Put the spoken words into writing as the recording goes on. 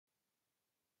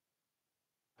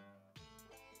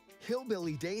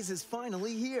Hillbilly Days is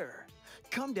finally here.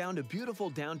 Come down to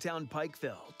beautiful downtown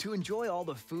Pikeville to enjoy all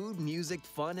the food, music,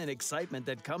 fun, and excitement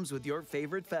that comes with your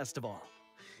favorite festival.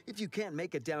 If you can't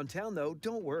make it downtown, though,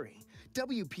 don't worry.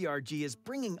 WPRG is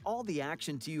bringing all the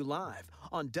action to you live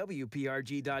on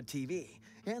WPRG.tv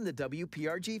and the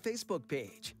WPRG Facebook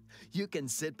page. You can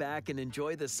sit back and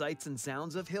enjoy the sights and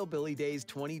sounds of Hillbilly Days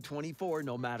 2024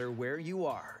 no matter where you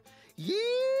are.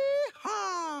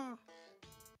 Yeehaw!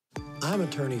 I'm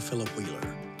attorney Philip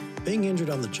Wheeler. Being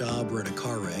injured on the job or in a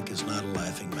car wreck is not a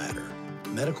laughing matter.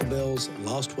 Medical bills,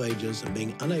 lost wages, and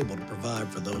being unable to provide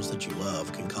for those that you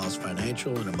love can cause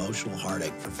financial and emotional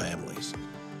heartache for families.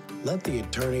 Let the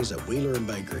attorneys at Wheeler &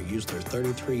 Baker use their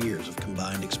 33 years of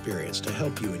combined experience to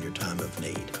help you in your time of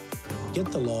need.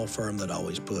 Get the law firm that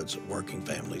always puts working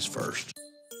families first.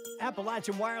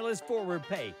 Appalachian Wireless Forward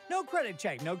Pay. No credit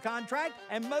check, no contract,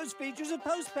 and most features are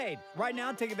postpaid. Right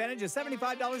now, take advantage of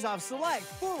 $75 off select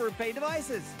Forward Pay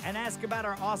devices and ask about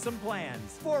our awesome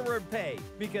plans. Forward Pay,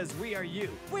 because we are you.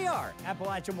 We are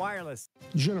Appalachian Wireless.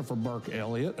 Jennifer Burke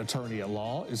Elliott, attorney at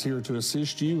law, is here to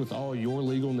assist you with all your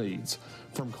legal needs.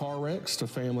 From car wrecks to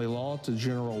family law to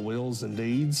general wills and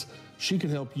deeds, she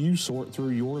can help you sort through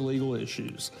your legal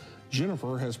issues.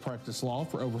 Jennifer has practiced law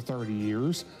for over 30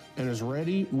 years and is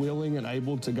ready, willing, and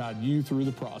able to guide you through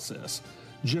the process.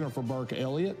 Jennifer Burke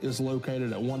Elliott is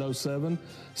located at 107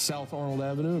 South Arnold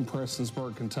Avenue in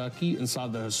Prestonsburg, Kentucky,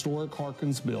 inside the historic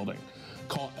Harkins building.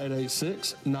 Call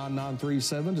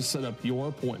 886-9937 to set up your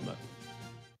appointment.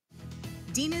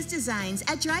 Dina's Designs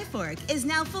at Dry Fork is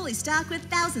now fully stocked with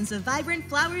thousands of vibrant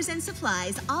flowers and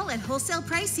supplies, all at wholesale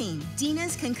pricing.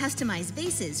 Dina's can customize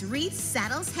vases, wreaths,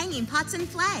 saddles, hanging pots, and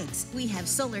flags. We have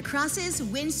solar crosses,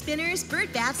 wind spinners,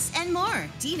 bird baths, and more.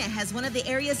 Dina has one of the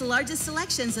area's largest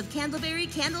selections of candleberry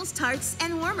candles, tarts,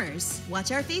 and warmers.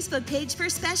 Watch our Facebook page for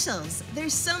specials.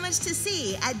 There's so much to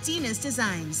see at Dina's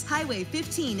Designs. Highway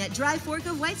 15 at Dry Fork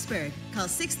of Whitesburg. Call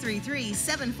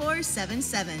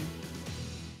 633-7477.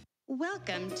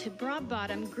 Welcome to Broad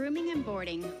Bottom Grooming and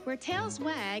Boarding, where tails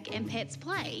wag and pets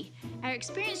play. Our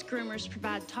experienced groomers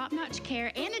provide top-notch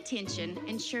care and attention,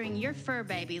 ensuring your fur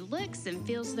baby looks and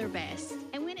feels their best.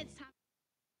 And when it's time...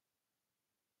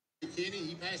 Kenny,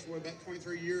 he passed away about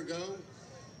 23 years ago.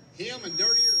 Him and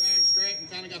Dirtier Ag Stratton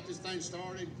kind of got this thing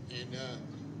started, and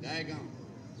daggone,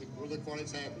 we're looking for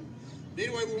it's happening. But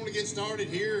anyway, we want to get started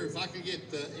here. If I could get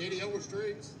Eddie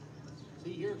Overstreet.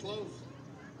 See, you're close.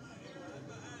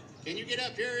 Can you get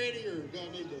up here, Eddie, or do I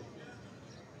need to?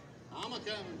 I'm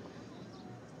a-coming.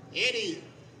 Eddie,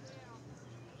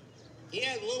 he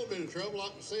had a little bit of trouble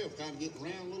like myself, kind of getting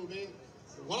around a little bit.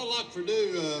 What I'd like to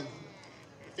do,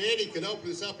 if Eddie could open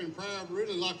this up in prayer, I'd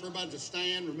really like for everybody to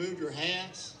stand, remove your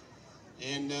hats,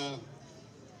 and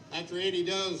after Eddie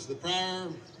does the prayer,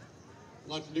 I'd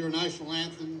like to do our national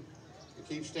anthem and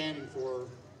keep standing for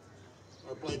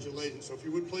our Pledge of Allegiance. So if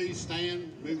you would please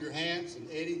stand, remove your hats, and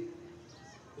Eddie,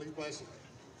 please bless it.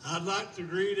 I'd like to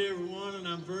greet everyone, and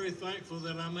I'm very thankful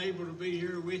that I'm able to be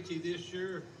here with you this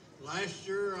year. Last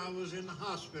year, I was in the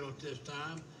hospital at this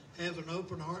time, having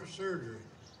open heart surgery.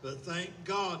 But thank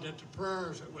God that the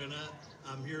prayers that went up,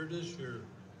 I'm here this year,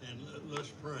 and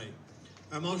let's pray.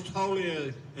 Our most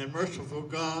holy and merciful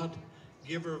God,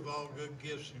 giver of all good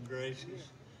gifts and graces,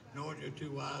 knowing you're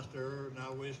too wise to err, and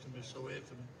our wisdom is so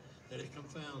infinite that it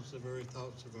confounds the very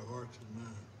thoughts of our hearts and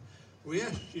minds. We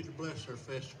ask you to bless our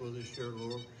festival this year,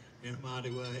 Lord, in a mighty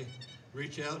way.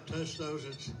 Reach out, touch those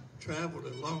that's traveled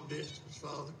a long distance,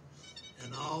 Father,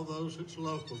 and all those that's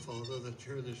local, Father, that's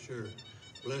here this year.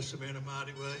 Bless them in a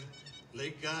mighty way.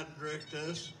 Lead, guide, and direct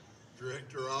us.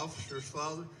 Direct our officers,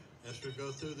 Father, as we go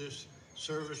through this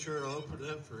service here, open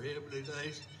up for Hillbilly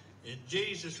Days. In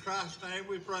Jesus Christ's name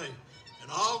we pray. And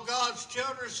all God's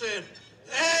children said,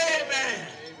 Amen.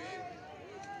 Amen.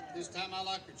 This time I'd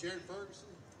like for Jared Ferguson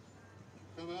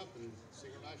come up and sing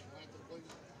our national anthem,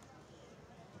 please.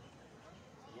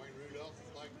 Wayne Rudolph,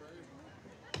 flag bearer.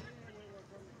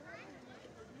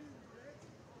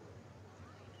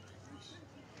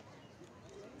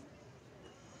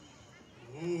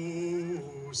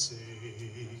 Oh, say,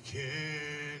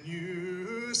 can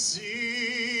you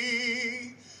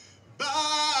see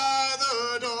by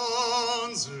the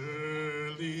dawn's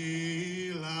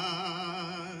early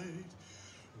light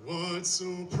what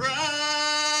so proudly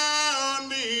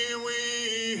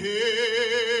we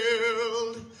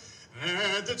hailed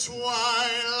at the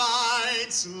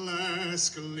twilight's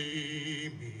last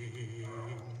gleaming,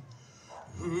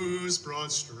 whose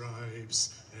broad stripes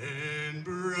and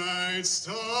bright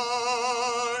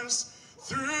stars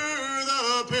through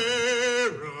the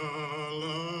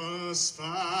perilous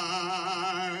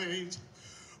fight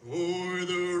o'er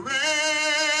the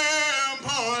red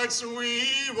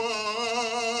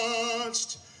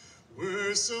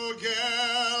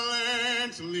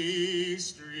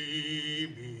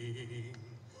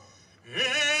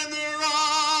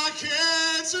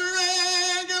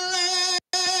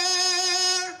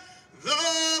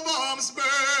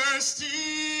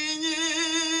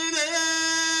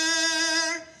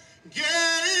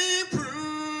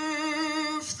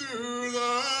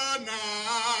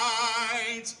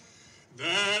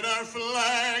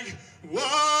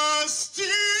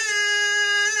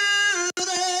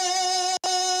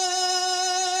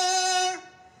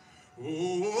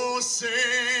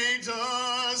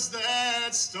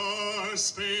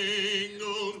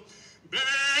star-spangled banner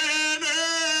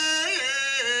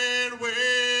wave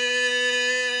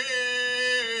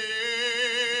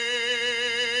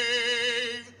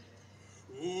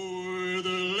o'er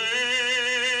the land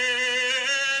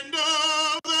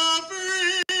of the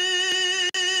free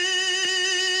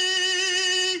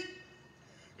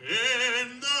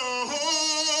and the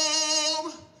home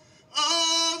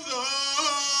of the brave.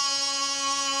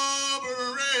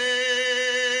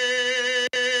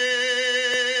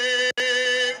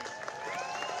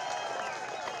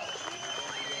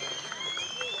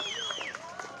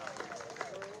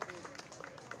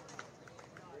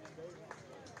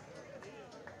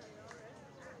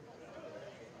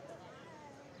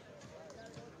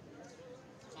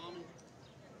 Tommy,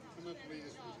 come up and lead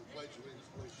us with the pledge of allegiance,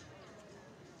 please.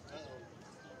 Uh-oh.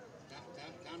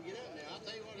 Time to get up now. I'll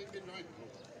tell you what, he's been drinking.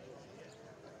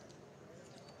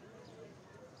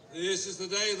 This is the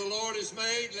day the Lord has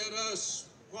made. Let us,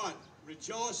 what?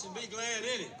 Rejoice and be glad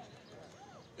in it.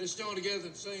 Let's join together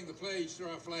and sing the pledge to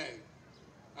our flag.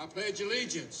 I pledge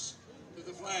allegiance to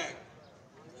the flag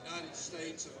of the United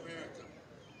States of America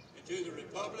and to the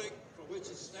republic for which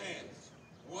it stands,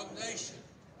 one nation,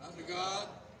 under God,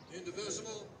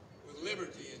 indivisible, with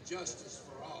liberty and justice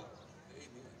for all.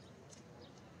 Amen.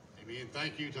 Amen.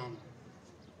 Thank you, Tommy.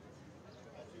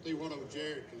 I'll tell you what, old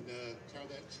Jared can tear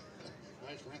that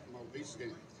nice anthem on the beach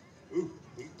again. Ooh,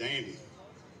 he's dandy.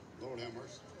 Lord have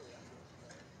mercy.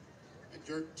 That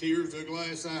jerked tears to a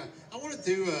glass eye. I wanted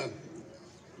to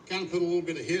kind of put a little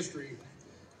bit of history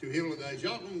to Hillbilly days.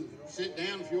 Y'all can sit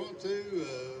down if you want to,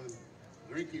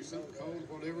 drink you something cold,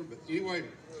 whatever. But anyway,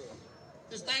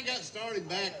 this thing got started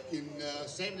back in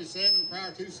 77,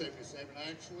 prior to 77,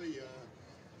 actually.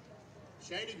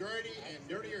 Shady Grady and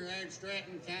Dirtier Hag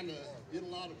Stratton kind of did a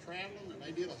lot of traveling, and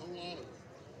they did a whole lot of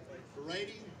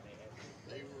parading.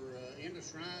 They were in the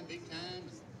shrine big time.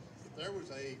 If there was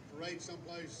a parade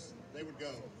someplace, they would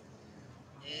go.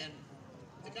 And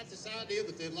they got this idea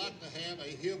that they'd like to have a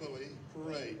hillbilly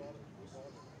parade.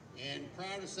 And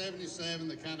prior to 77,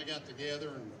 they kind of got together,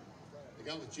 and they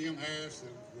got with Jim Harris,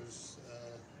 who was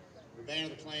the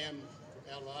band of the Klan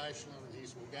out of Ashland, and he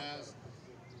said, well, guys,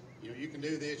 you know, you can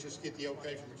do this, just get the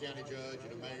okay from the county judge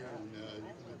and the mayor, and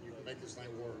you can make this thing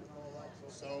work.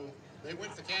 So they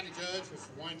went to the county judge, which was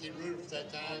Wayne T. Reuter at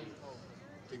that time,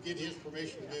 to get his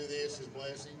permission to do this, his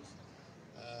blessings.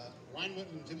 Wayne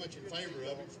wasn't too much in favor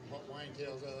of it from what Wayne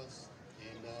tells us,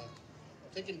 and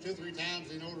it took him 2 or 3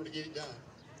 times in order to get it done.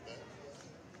 But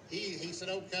he said,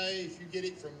 okay, if you get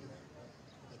it from,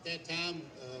 at that time,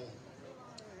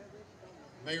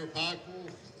 Mayor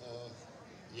Pikewell,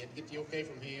 you had to get the okay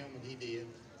from him, and he did.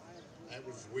 That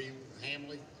was William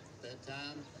Hamley at that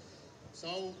time.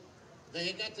 So they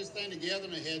had got this thing together,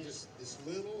 and they had this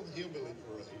little hillbilly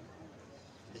parade.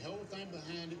 The whole thing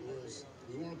behind it was,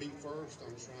 we want to be first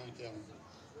on the shrine calendar.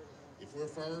 If we're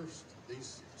first,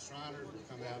 these Shriners will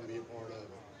come out and be a part of it.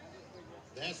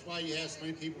 That's why you have so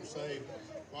many people say,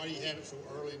 why do you have it so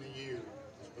early in the year?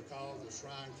 It's because of the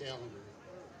shrine calendar,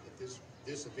 that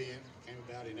this event came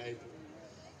about in April.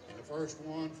 And the first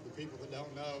one, for the people that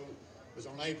don't know, was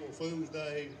on April Fool's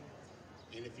Day.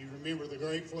 And if you remember the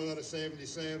Great Flood of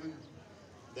 77,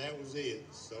 that was it.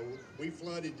 So we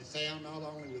flooded the town not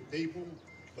only with people,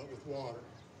 but with water.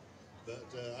 But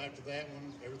after that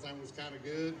one, everything was kind of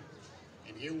good.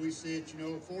 And here we sit,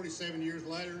 47 years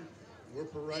later, we're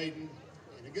parading.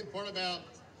 And the good part about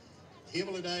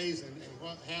Hillbilly Days and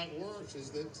how it works is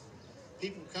that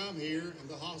people come here, and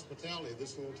the hospitality of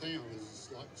this little town is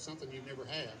like something you've never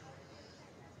had.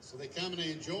 So they come and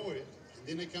they enjoy it, and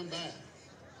then they come back.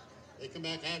 They come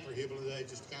back after Hillbilly Day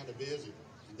just to kind of visit.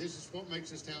 And this is what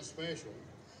makes this town special,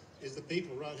 is the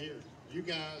people right here. You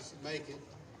guys make it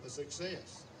a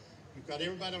success. You've got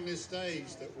everybody on this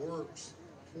stage that works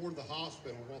toward the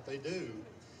hospital and what they do.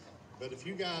 But if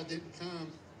you guys didn't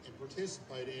come and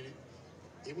participate in it,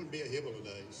 it wouldn't be a Hillbilly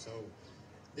Day. So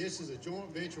this is a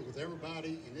joint venture with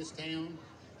everybody in this town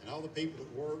and all the people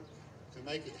that work to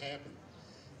make it happen.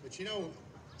 But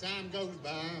time goes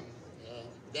by.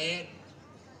 Dad,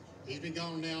 he's been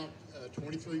gone now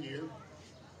 23 years.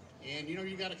 And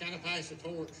you got to kind of pass the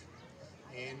torch.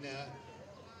 And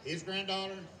his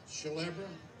granddaughter, Shalebra,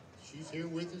 she's here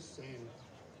with us. And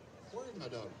where is my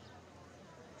daughter?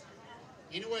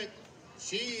 Anyway,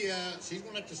 she's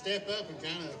going to have to step up and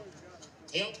kind of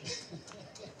help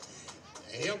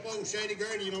help old Shady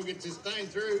Grady, get this thing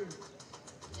through.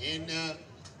 And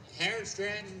Harold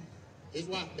Stratton, his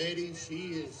wife Betty,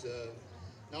 she is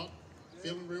not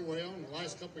feeling real well. In the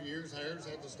last couple of years, Harold's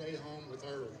had to stay home with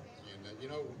her. And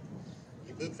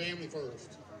you put family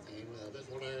first, and that's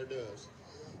what Harold does.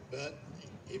 But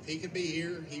If he could be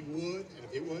here, he would, and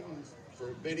if it wasn't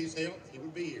for Betty's help, he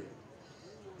would be here.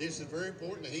 This is very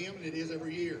important to him, and it is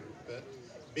every year. But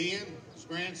Ben, his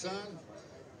grandson,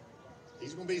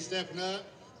 he's going to be stepping up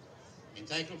and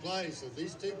taking a place. So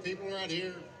these two people right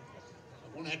here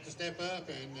are going to have to step up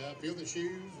and fill the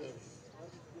shoes of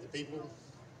the people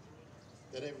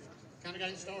that have kind of got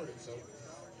it started. So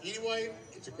anyway,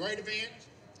 it's a great event,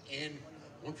 and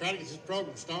I'm going to try to get this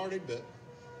program started, but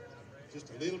just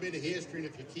a little bit of history, and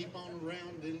if you keep on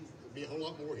around, then there'll be a whole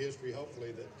lot more history,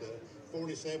 hopefully, that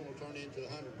 47 will turn into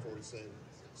 147,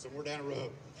 somewhere down the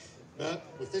road. But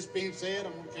with this being said,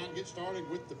 I'm going to kind of get started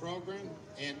with the program,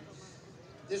 and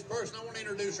this person I want to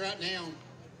introduce right now,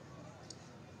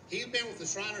 he's been with the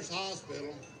Shriners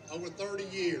Hospital over 30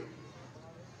 years,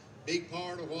 big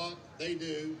part of what they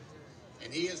do,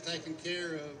 and he has taken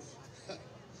care of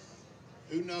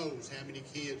who knows how many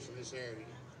kids in this area.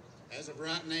 As of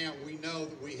right now, we know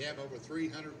that we have over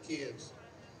 300 kids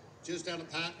just out of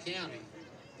Pike County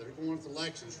that are going to the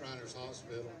Lexington Shriners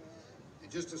Hospital.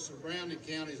 And just the surrounding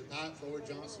counties of Pike, Floyd,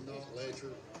 Johnson, Knott,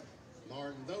 Letcher,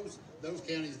 Martin, those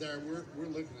counties there, we're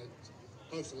looking at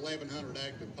close to 1,100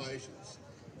 active patients.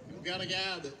 And we've got a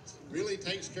guy that really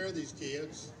takes care of these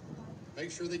kids,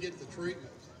 makes sure they get the treatment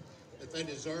that they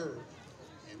deserve.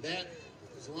 And that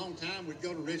was a long time. We'd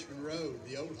go to Richmond Road,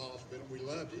 the old hospital. We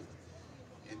loved it.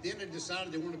 And then they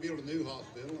decided they wanted to build a new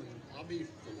hospital, and I'll be,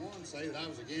 for one, say that I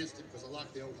was against it because I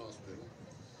like the old hospital.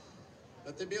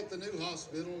 But they built the new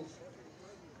hospital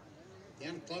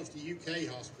down close to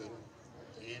UK Hospital,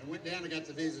 and went down and got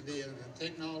to visit it, and the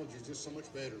technology is just so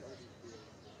much better.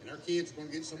 And our kids are going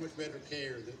to get so much better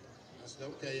care that I said,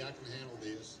 okay, I can handle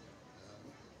this.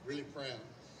 Really proud.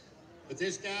 But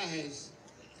this guy has,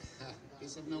 I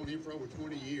guess I've known him for over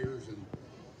 20 years, and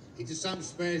he's just something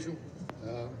special.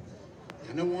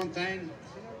 I know one thing,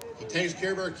 he takes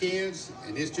care of our kids,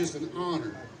 and it's just an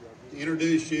honor to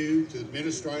introduce you to the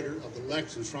administrator of the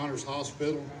Lexington Shriners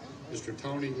Hospital, Mr.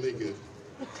 Tony Leagood.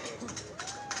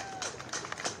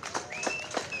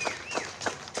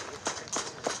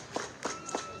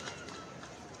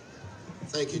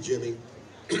 Thank you, Jimmy.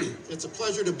 It's a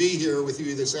pleasure to be here with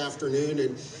you this afternoon,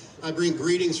 and I bring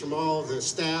greetings from all of the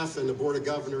staff and the Board of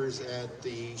Governors at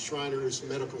the Shriners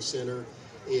Medical Center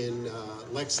in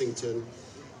Lexington.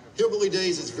 Hillbilly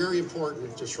Days is very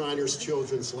important to Shriners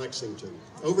Children's Lexington.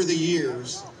 Over the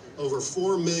years, over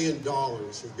 $4 million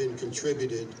have been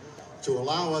contributed to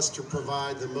allow us to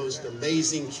provide the most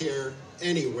amazing care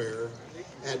anywhere,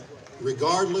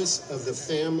 regardless of the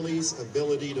family's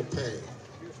ability to pay.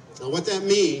 Now, what that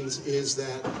means is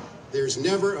that there's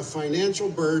never a financial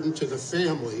burden to the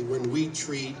family when we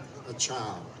treat a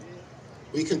child.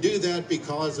 We can do that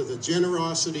because of the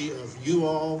generosity of you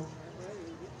all,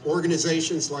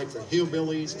 organizations like the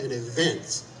Hillbillies, and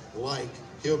events like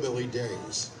Hillbilly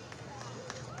Days.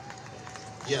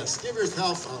 Yes, give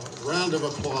yourself a round of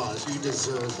applause. You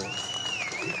deserve it.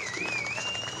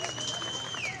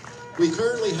 We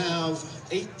currently have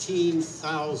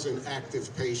 18,000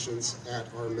 active patients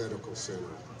at our medical center.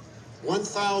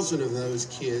 1,000 of those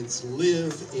kids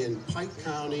live in Pike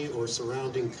County or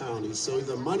surrounding counties, so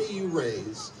the money you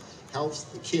raise helps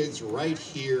the kids right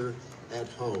here at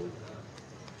home.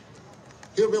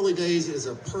 Hillbilly Days is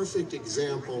a perfect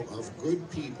example of good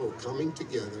people coming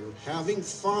together, having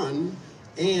fun,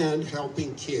 and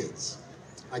helping kids.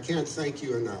 I can't thank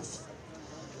you enough.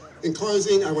 In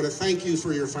closing, I want to thank you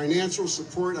for your financial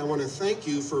support. I want to thank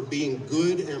you for being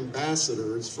good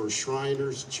ambassadors for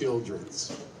Shriners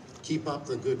Children's. Keep up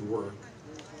the good work.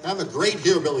 Have a great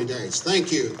Hillbilly Days.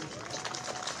 Thank you.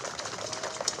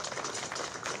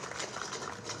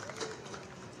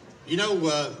 You know,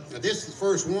 this is the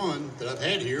first one that I've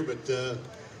had here, but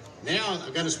now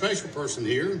I've got a special person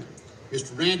here,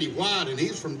 Mr. Randy White, and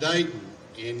he's from Dayton.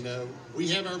 And we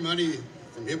have our money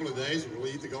from Hillbilly Days, and we'll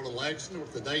either go to Lexington or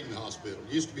to the Dayton Hospital.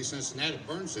 It used to be Cincinnati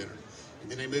Burn Center, and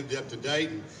then they moved up to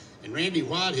Dayton. And Randy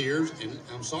White here, and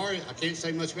I'm sorry, I can't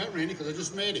say much about Randy because I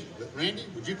just met him. But Randy,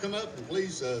 would you come up and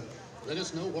please let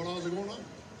us know what all is going on?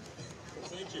 Well,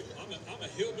 thank you. I'm a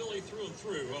hillbilly through and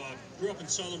through. Grew up in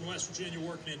southern West Virginia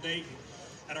working in Dayton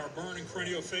at our burn and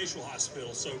craniofacial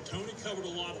hospital. So Tony covered a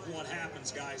lot of what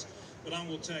happens, guys. But I'm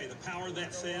going to tell you, the power of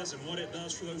that fez and what it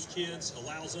does for those kids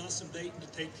allows us in Dayton to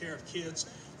take care of kids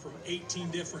from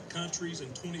 18 different countries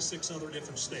and 26 other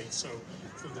different states. So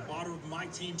from the bottom of my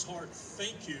team's heart,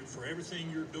 thank you for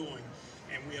everything you're doing.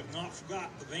 And we have not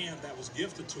forgotten the van that was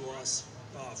gifted to us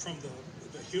from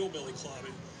the Hillbilly Club.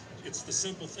 And it's the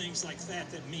simple things like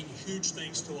that that mean huge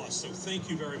things to us. So thank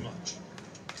you very much.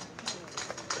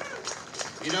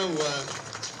 You know,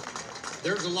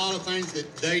 there's a lot of things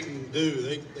that Dayton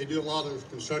do. They do a lot of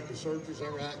constructive surgery, is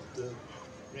that right,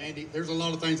 Randy? There's a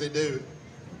lot of things they do.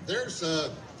 There's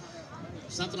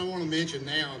something I want to mention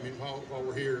now, I mean, while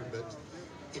we're here, but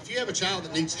if you have a child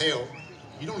that needs help,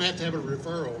 you don't have to have a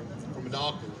referral from a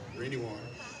doctor or anyone.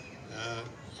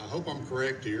 I hope I'm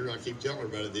correct here. I keep telling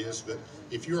everybody this, but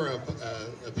if you're a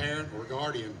parent or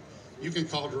guardian, you can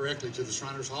call directly to the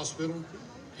Shriners Hospital,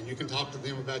 and you can talk to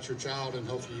them about your child, and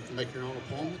hopefully you can make your own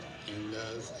appointment and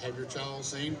have your child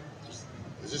seen.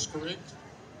 Is this correct?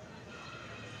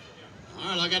 All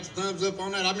right, I got the thumbs up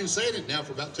on that. I've been saying it now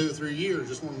for about 2 or 3 years.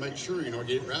 Just want to make sure, get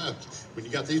it right when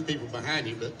you got these people behind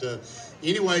you. But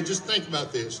anyway, just think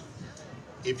about this.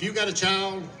 If you got a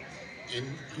child and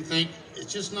you think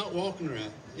it's just not walking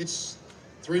right, it's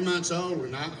 3 months old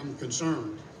and I'm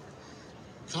concerned,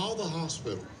 call the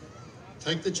hospital.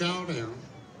 Take the child down,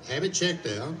 have it checked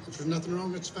out. If there's nothing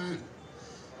wrong, it's fine.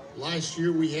 Last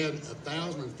year we had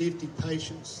 1,050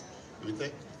 patients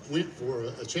that went for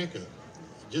a checkup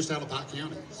just out of Pike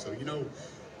County. So,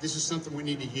 this is something we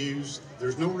need to use.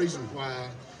 There's no reason why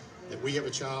that we have a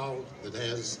child that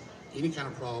has any kind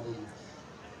of problem.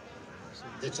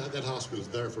 That hospital is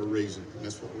there for a reason, and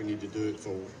that's what we need to do it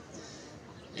for.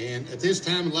 And at this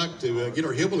time, I'd like to get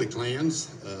our Hillbilly clans,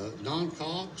 Don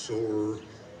Cox or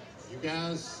you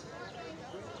guys.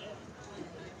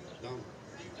 Don,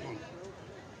 come on.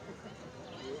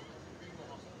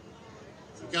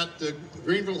 We've got the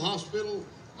Greenville Hospital.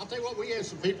 I'll tell you what, we had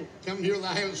some people coming here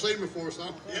that I haven't seen before,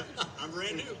 so. Yep, I'm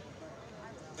brand new.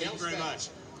 Thank you very much.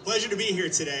 Pleasure to be here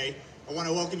today. I want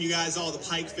to welcome you guys all to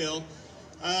Pikeville.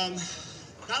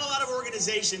 Not a lot of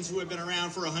organizations who have been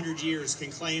around for 100 years can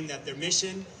claim that their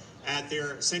mission at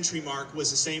their century mark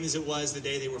was the same as it was the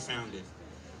day they were founded.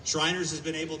 Shriners has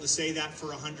been able to say that for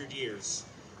 100 years.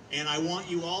 And I want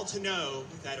you all to know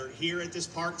that are here at this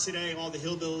park today, all the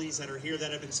Hillbillies that are here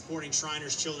that have been supporting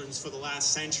Shriners Children's for the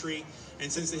last century,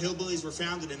 and since the Hillbillies were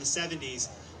founded in the 70s,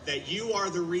 that you are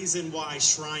the reason why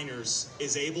Shriners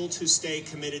is able to stay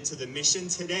committed to the mission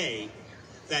today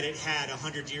that it had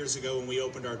 100 years ago when we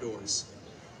opened our doors.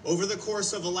 Over the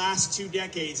course of the last 2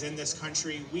 decades in this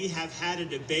country, we have had a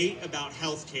debate about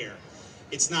health care.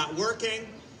 It's not working.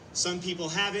 Some people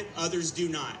have it, others do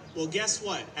not. Well, guess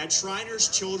what? At Shriners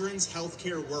Children's,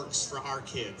 healthcare works for our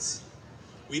kids.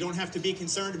 We don't have to be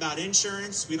concerned about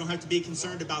insurance. We don't have to be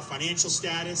concerned about financial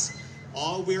status.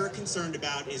 All we're concerned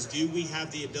about is, do we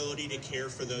have the ability to care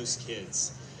for those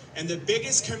kids? And the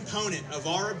biggest component of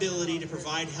our ability to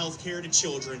provide healthcare to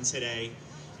children today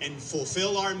and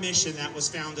fulfill our mission that was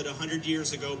founded 100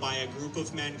 years ago by a group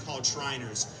of men called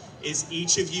Shriners is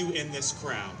each of you in this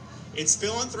crowd. It's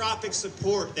philanthropic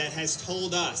support that has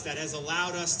told us, that has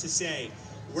allowed us to say,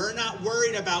 we're not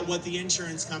worried about what the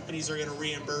insurance companies are going to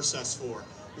reimburse us for.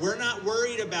 We're not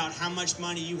worried about how much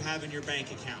money you have in your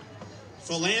bank account.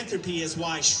 Philanthropy is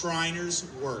why Shriners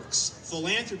works.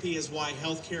 Philanthropy is why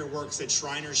healthcare works at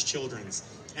Shriners Children's.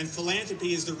 And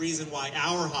philanthropy is the reason why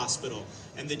our hospital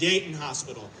and the Dayton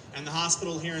Hospital and the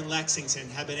hospital here in Lexington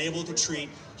have been able to treat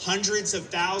hundreds of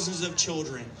thousands of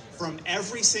children from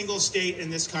every single state in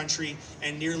this country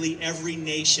and nearly every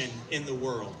nation in the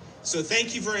world. So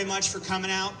thank you very much for coming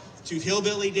out to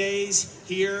Hillbilly Days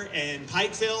here in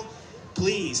Pikeville.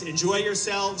 Please enjoy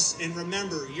yourselves, and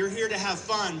remember, you're here to have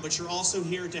fun, but you're also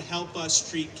here to help us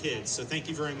treat kids. So thank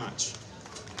you very much.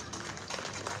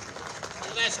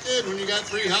 Well, that's good when you got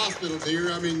 3 hospitals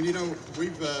here. I mean,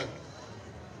 we've, I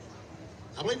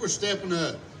believe we're stepping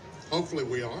up. Hopefully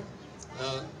we are.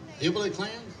 Hillbilly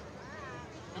Clan?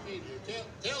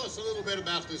 Tell us a little bit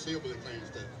about this Hillbilly Clan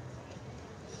stuff.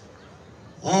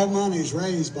 All money is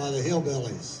raised by the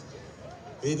Hillbillies.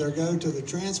 Either go to the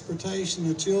transportation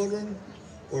of children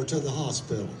or to the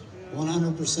hospital,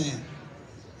 100%.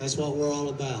 That's what we're all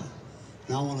about.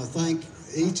 And I want to thank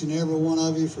each and every one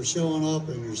of you for showing up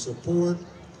and your support.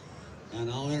 And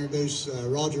I'll introduce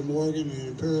Roger Morgan, the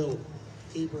Imperial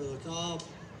Keeper of the Cobb.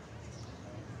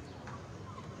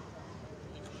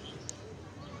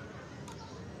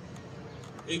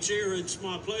 Each year, it's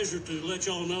my pleasure to let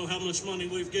y'all know how much money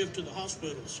we've given to the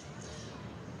hospitals.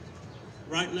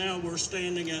 Right now, we're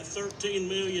standing at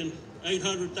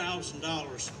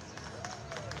 $13,800,000.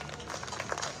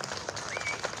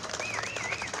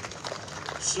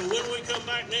 So when we come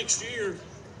back next year,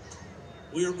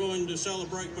 we are going to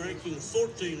celebrate breaking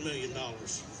 $14 million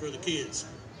for the kids.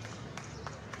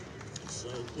 So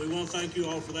we want to thank you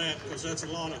all for that, because that's a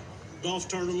lot of golf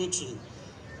tournaments and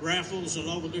raffles and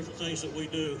all the different things that we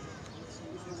do.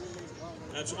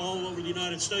 That's all over the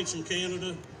United States and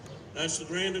Canada. That's the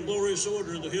Grand and Glorious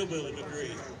Order of the Hillbilly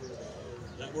degree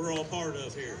that we're all part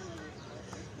of here.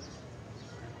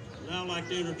 now I'd like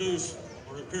to introduce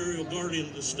our Imperial Guardian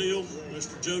of the Steel,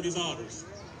 Mr. Jody Vaughters.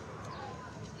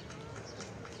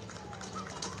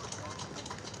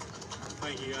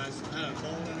 Thank you, guys. I had a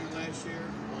ball down here last year,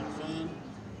 a lot of fun.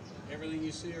 Everything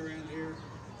you see around here,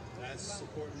 that's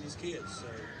supporting these kids. So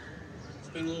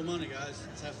spend a little money, guys.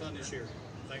 Let's have fun this year.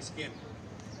 Thanks again.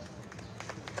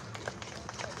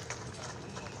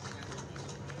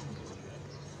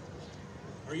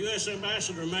 Our U.S.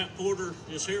 Ambassador, Matt Porter,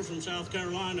 is here from South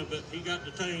Carolina, but he got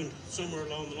detained somewhere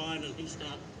along the line and he's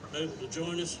not able to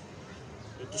join us.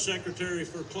 But the Secretary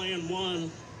for Plan 1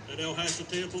 at El Hasa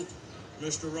Temple,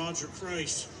 Mr. Roger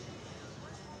Trace.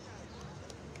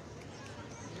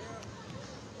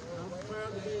 I'm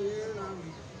proud to be here, and I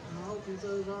hope you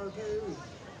folks are too.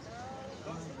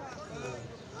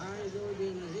 I enjoy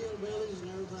being the Hillbillies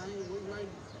and everything. We made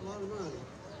a lot of money.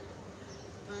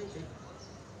 Thank you.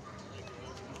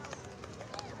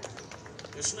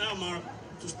 It's now my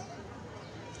just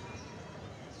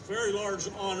very large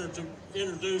honor to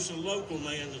introduce a local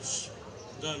man that's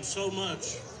done so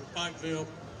much for Pikeville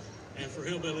and for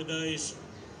Hillbilly Days,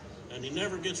 and he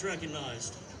never gets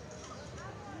recognized.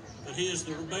 But he is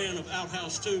the band of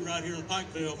Outhouse 2 right here in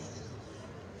Pikeville.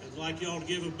 I'd like y'all to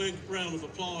give a big round of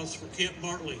applause for Kent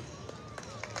Bartley.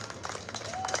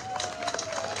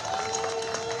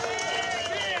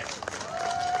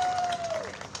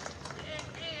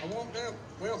 I want to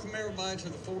welcome everybody to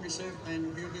the 47th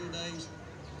Annual Hillbilly Days.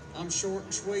 I'm short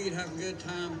and sweet. Have a good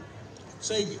time.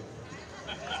 See you.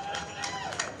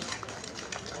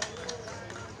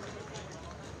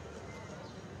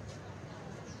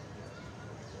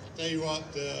 Tell you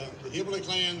what, the Hillbilly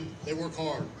Clan, they work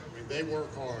hard. I mean, they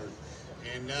work hard.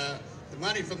 And the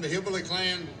money from the Hillbilly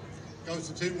Clan goes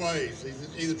to two ways,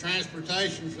 either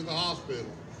transportation for the hospital.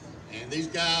 And these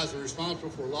guys are responsible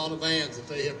for a lot of vans that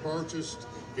they have purchased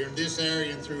here in this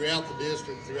area and throughout the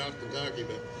district, throughout Kentucky.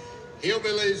 But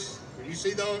Hillbillies, when you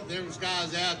see those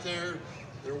guys out there,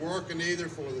 they're working either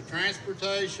for the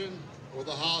transportation or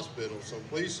the hospital. So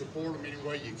please support them any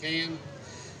way you can.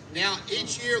 Now,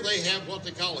 each year they have what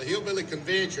they call a Hillbilly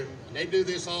Convention, and they do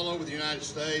this all over the United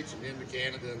States and into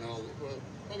Canada and well,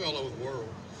 probably all over the world.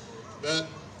 But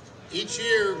each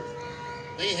year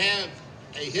they have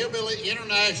a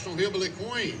international Hillbilly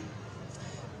Queen.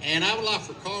 And I would like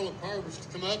for Carla Purvis to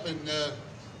come up and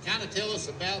kind of tell us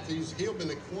about these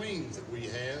Hillbilly Queens that we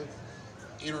have,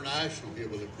 international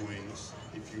Hillbilly Queens,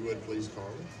 if you would please, Carla.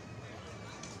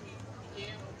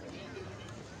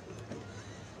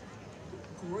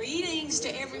 Greetings to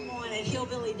everyone at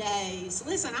Hillbilly Days.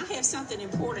 Listen, I have something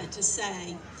important to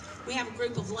say. We have a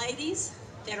group of ladies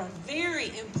that are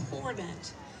very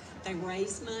important. They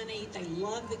raise money, they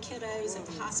love the kiddos at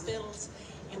the hospitals,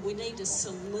 and we need to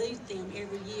salute them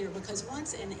every year because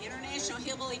once an international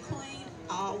Hillbilly Queen,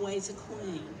 always a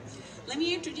queen. Let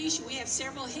me introduce you. We have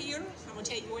several here. I'm going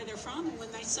to tell you where they're from and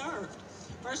when they served.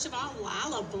 First of all,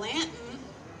 Lila Blanton.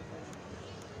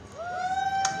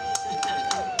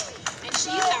 And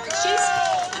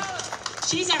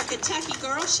she's our Kentucky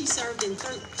girl. She served in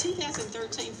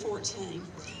 2013-14.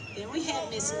 Then we have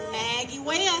Miss Maggie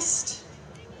West.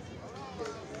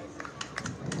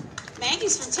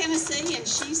 Maggie's from Tennessee, and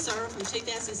she served from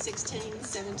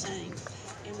 2016-17.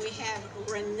 And we have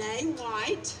Renee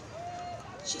White.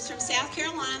 She's from South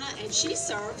Carolina, and she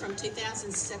served from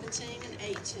 2017 and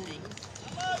 18.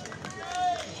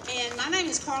 And my name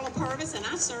is Carla Purvis, and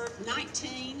I served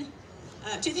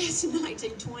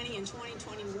 2019-20 and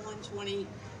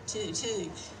 2021-22.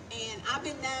 And I've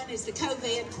been known as the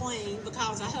COVID queen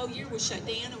because the whole year was shut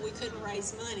down and we couldn't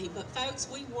raise money. But folks,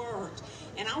 we worked.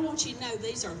 And I want you to know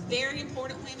these are very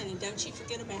important women, and don't you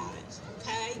forget about it,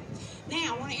 okay?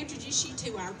 Now, I want to introduce you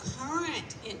to our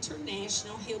current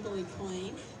international Hillbilly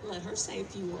Queen. Let her say a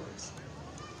few words.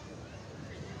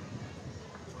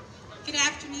 Good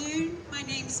afternoon. My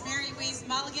name is Mary Louise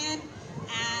Mulligan,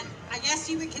 and I guess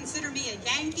you would consider me a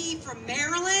Yankee from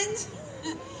Maryland.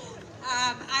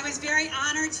 I was very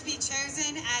honored to be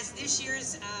chosen as this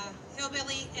year's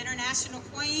Hillbilly International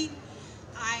Queen.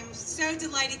 I'm so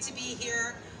delighted to be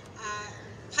here.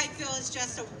 Pikeville is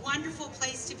just a wonderful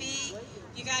place to be.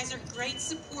 You guys are great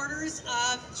supporters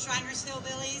of Shriners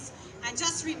Hillbillies. And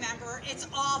just remember, it's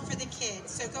all for the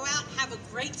kids. So go out, have a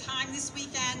great time this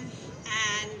weekend,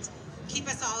 and keep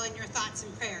us all in your thoughts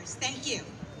and prayers. Thank you.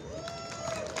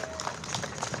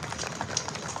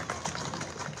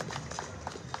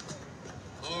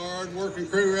 Hard-working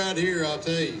crew right here, I'll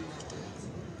tell you.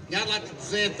 Now I'd like to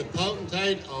present the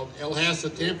potentate of El Hasa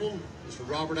Temple, Mr.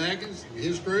 Robert Atkins and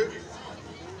his group.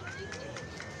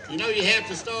 You know you have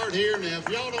to start here. Now, if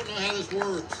y'all don't know how this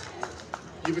works,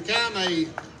 you become a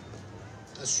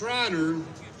Shriner,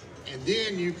 and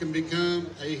then you can become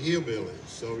a hillbilly.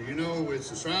 So, you know, it's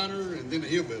a Shriner and then a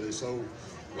hillbilly. So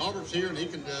Robert's here and he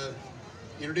can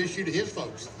introduce you to his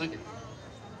folks. Thank you.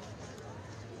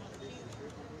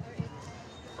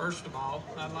 First of all,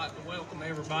 I'd like to welcome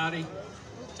everybody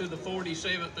to the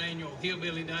 47th Annual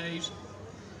Hillbilly Days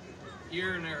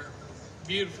here in our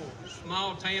beautiful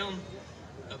small town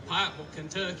of Pikeville,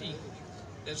 Kentucky,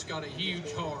 that's got a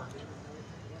huge heart.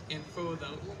 And for the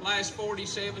last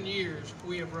 47 years,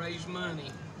 we have raised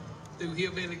money through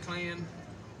Hillbilly Clan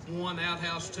 1,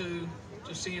 Outhouse 2,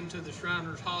 to send to the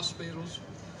Shriners hospitals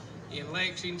in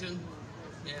Lexington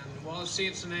and was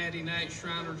Cincinnati, Nat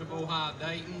Shriners of Ohio,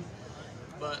 Dayton.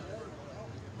 But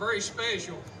very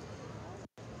special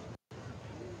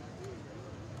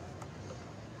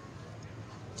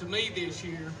to me this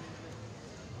year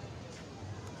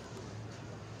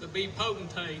to be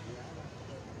potentate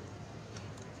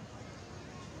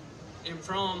and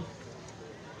from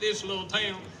this little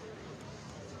town.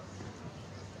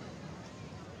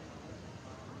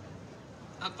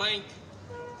 I thank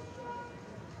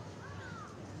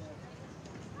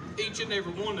each and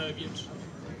every one of you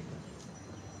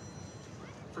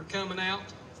for coming out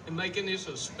and making this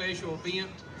a special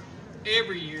event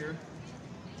every year,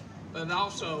 but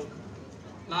also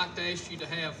like to ask you to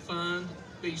have fun,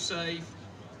 be safe,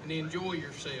 and enjoy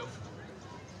yourself.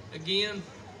 Again,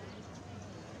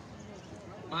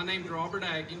 my name's Robert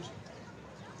Atkins.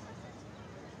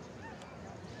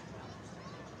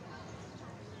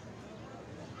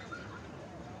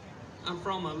 I'm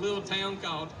from a little town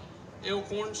called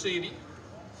Elkhorn City.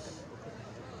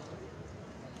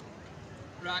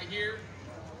 Right here,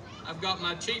 I've got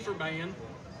my Chiefer band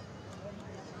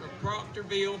from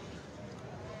Proctorville,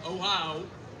 Ohio.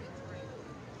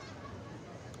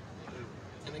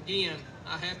 And again,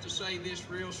 I have to say this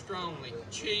real strongly,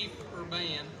 Chiefer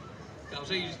band, because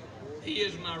he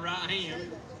is my right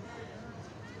hand.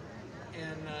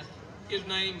 And his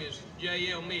name is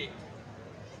J.L. Mick.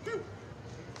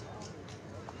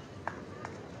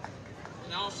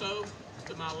 And also,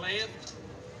 to my left,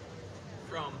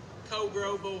 from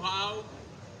Grove, Ohio,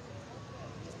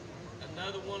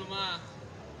 another one of my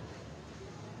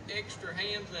extra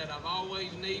hands that I've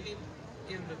always needed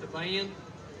into the band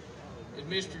is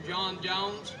Mr. John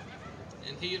Jones,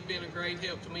 and he has been a great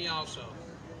help to me also.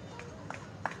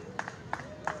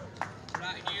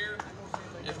 Right here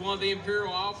is one of the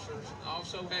Imperial officers. I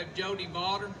also have Jody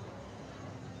Botter.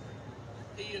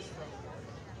 He is from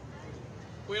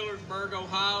Wheelersburg,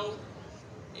 Ohio,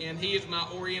 and he is my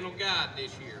Oriental guide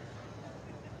this year.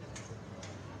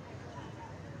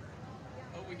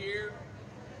 Over here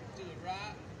to the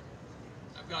right,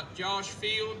 I've got Josh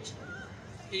Fields.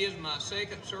 He is my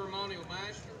second ceremonial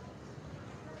master.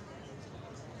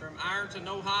 From Ironton,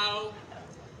 Ohio.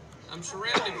 I'm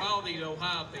surrounded by all these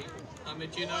Ohio people. I mean,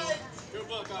 you know. Good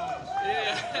Buckeyes.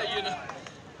 Yeah, you know.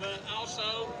 But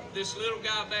also, this little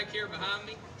guy back here behind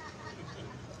me,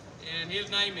 and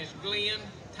his name is Glenn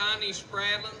Tiny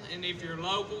Spradlin, and if you're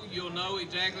local, you'll know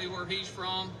exactly where he's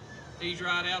from. He's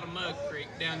right out of Mud Creek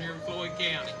down here in Floyd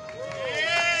County.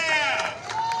 Yeah!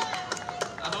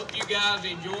 I hope you guys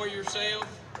enjoy yourself,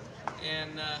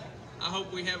 and I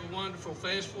hope we have a wonderful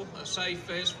festival, a safe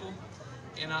festival,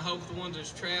 and I hope the ones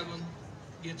that's traveling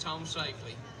gets home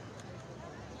safely.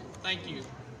 Thank you.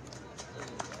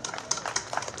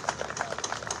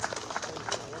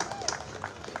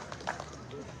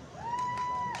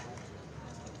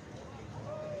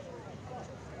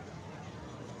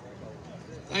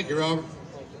 Thank you, Robert.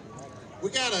 We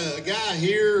got a guy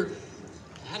here,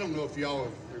 I don't know if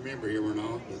y'all remember him or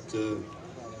not, but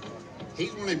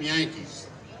he's one of them Yankees.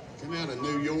 Come out of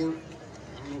New York.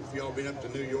 I don't know if y'all been up to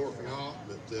New York or not,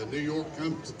 but New York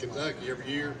comes to Kentucky every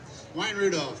year. Wayne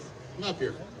Rudolph, come up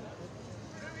here.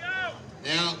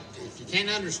 Now, if you can't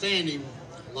understand him,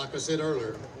 like I said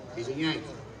earlier, he's a Yankee.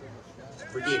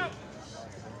 Forgive him.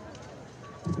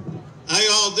 How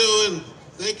y'all doing?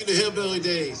 Thank you to Hillbilly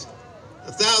Days.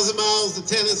 1,000 miles to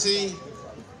Tennessee,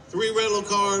 3 rental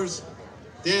cars,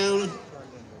 down,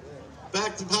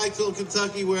 back to Pikeville,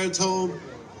 Kentucky, where it's home.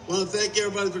 Want to thank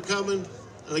everybody for coming.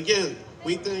 And again,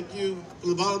 we thank you from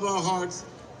the bottom of our hearts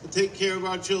to take care of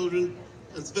our children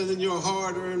and spending your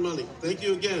hard-earned money. Thank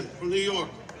you again from New York.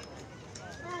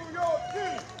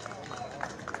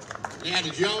 Now,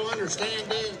 did y'all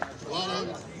understand that? A lot of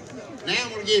it. Now I'm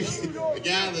going to give you a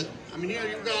guy that, I mean, you know,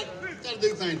 you've got to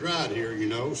do things right here, you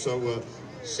know. So,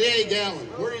 C.A. Gallen,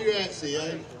 where are you at,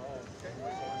 C.A.?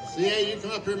 C.A., you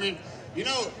come up here, man. You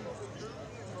know,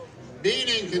 being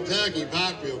in Kentucky,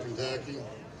 Pikeville, Kentucky,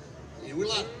 you know,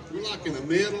 we're like in the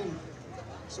middle.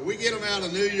 So we get them out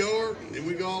of New York, and then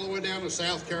we go all the way down to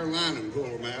South Carolina and pull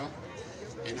them out.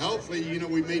 and hopefully, you know,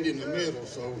 we meet in the middle.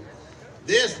 So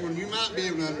this one, you might be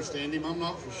able to understand him. I'm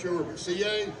not for sure, but CA?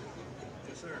 Yes,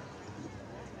 sir.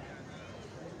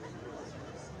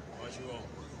 What you want?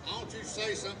 I want you to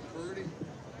say something, Purdy.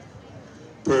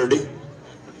 Purdy.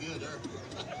 Good,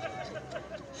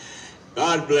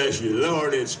 God bless you.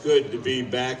 Lord, it's good to be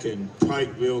back in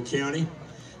Pikeville County,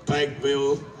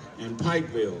 Pikeville and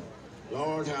Pikeville.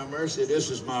 Lord, have mercy. This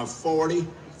is my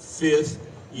 45th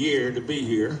year to be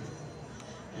here.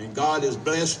 And God has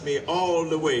blessed me all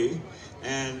the way.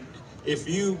 And if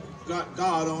you got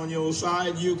God on your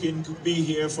side, you can be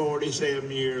here 47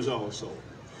 years also.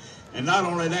 And not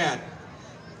only that,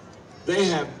 they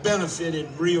have benefited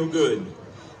real good.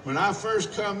 When I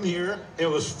first come here, it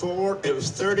was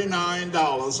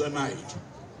 $39 a night.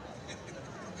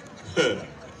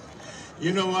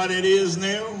 You know what it is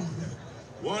now?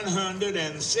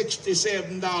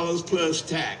 $167 plus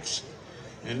tax.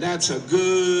 And that's a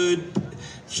good,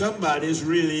 somebody's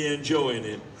really enjoying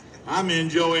it. I'm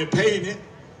enjoying paying it,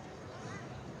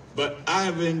 but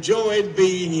I've enjoyed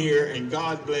being here, and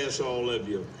God bless all of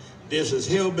you. This is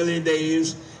Hillbilly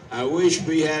Days. I wish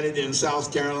we had it in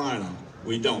South Carolina.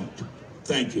 We don't.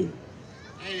 Thank you.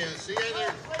 Hey, see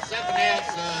there,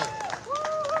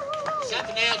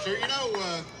 something else here. You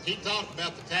know, he talked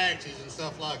about the taxes and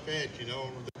stuff like that, you know,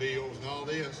 the bills and all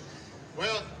this.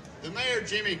 Well, the mayor,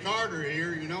 Jimmy Carter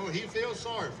here, you know, he feels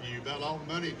sorry for you about all the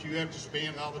money that you have to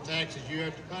spend, all the taxes you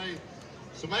have to pay.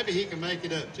 So maybe he can make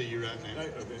it up to you right now.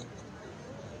 Okay.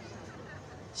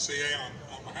 CA,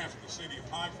 on behalf of the city of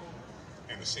Pikeville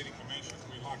and the city commission,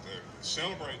 we'd like to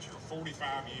celebrate your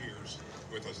 45 years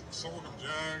with a sorghum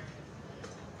jug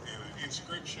and an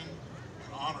inscription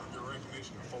in honor of your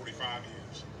recognition of 45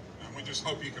 years. And we just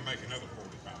hope you can make another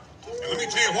 45. And let me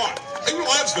tell you what, who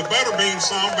loves the Butterbean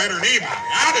song better than anybody?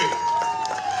 I do.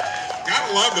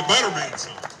 Gotta love the Butterbean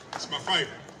song. It's my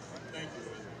favorite. Thank you.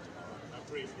 I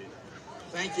appreciate it.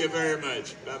 Thank you very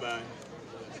much. Bye-bye.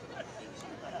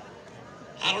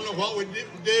 I don't know what we'd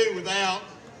do without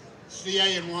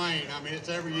CA and Wayne. I mean, it's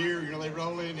every year, you know, they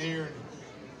roll in here,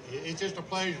 and it's just a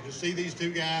pleasure to see these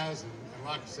two guys. And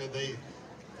like I said, they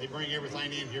bring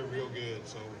everything in here real good.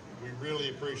 So we really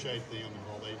appreciate them and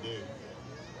all they do.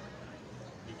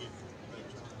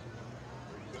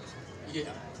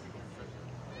 Yeah.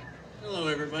 Hello,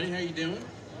 everybody. How you doing?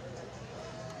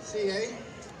 CA,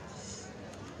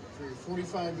 for your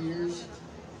 45 years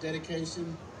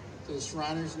dedication to the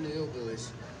Shriners and the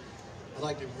Hillbillies, I'd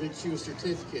like to present you a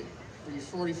certificate for your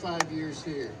 45 years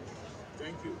here.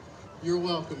 Thank you. You're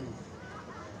welcome.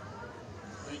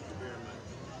 Thank you very much.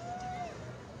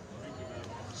 Thank you, man.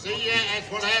 See, yeah, that's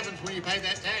what happens when you pay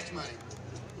that tax money.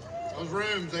 Those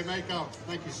rooms, they make off.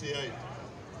 Thank you, CA. I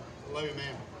love you,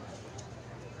 man.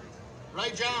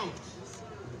 Ray Jones,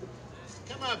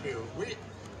 come up here.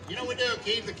 You know we do a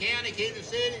key to the county, key to the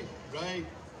city. Ray,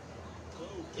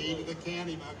 key to the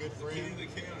county, my good friend. Key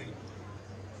to the county.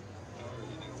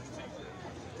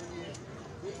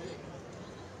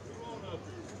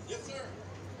 Yes, sir.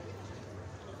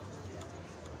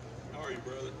 How are you,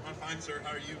 brother? I'm fine, sir.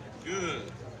 How are you?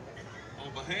 Good.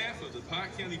 On behalf of the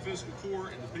Pike County Fiscal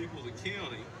Court and the people of the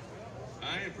county,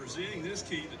 I am presenting this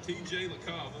key to T.J.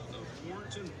 LaCava of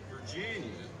Warrenton,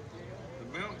 Virginia, the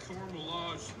Mount Carmel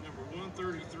Lodge number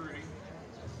 133,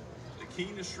 the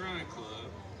Keena Shrine Club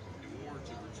in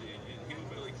Warrenton, Virginia, and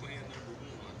Hillbilly Clan number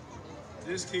 1.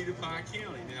 This key to Pike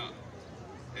County. Now,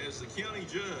 as the county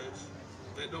judge,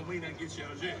 that don't mean I can get you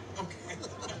out of jail. Okay.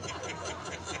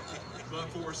 But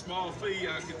for a small fee,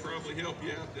 I could probably help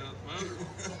you out down the road.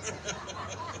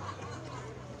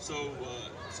 So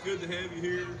it's good to have you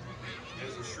here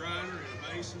as a Shriner and a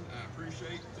Mason. I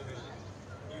appreciate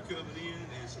you coming in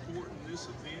and supporting this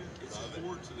event. It's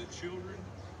important to the children.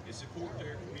 It's important to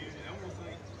our community. I want to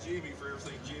thank Jimmy for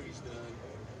everything Jimmy's done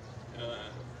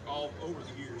all over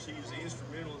the years. He is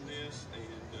instrumental in this, and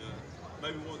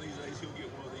maybe one of these days he'll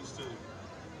get one of these too.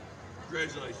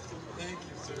 Congratulations. Thank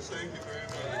you, sir. Thank you very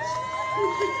much.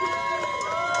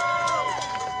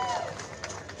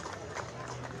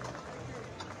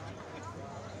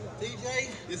 DJ?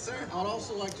 Yes, sir. I'd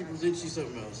also like to present you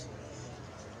something else.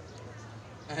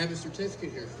 I have a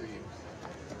certificate here for you.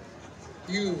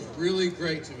 You were really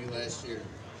great to me last year.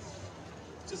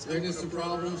 There are some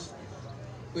problems,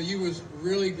 but you was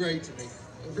really great to me.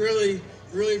 Really,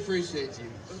 really appreciate you.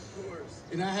 Of course.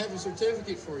 And I have a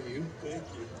certificate for you. Thank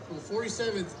you. For the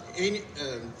 47th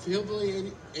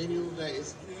Hillbilly Annual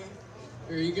Days. Yeah.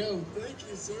 Here you go. Thank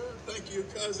you, sir. Thank you,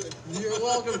 cousin. You're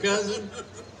welcome, cousin.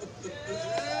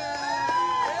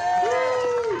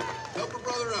 Help a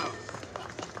brother out.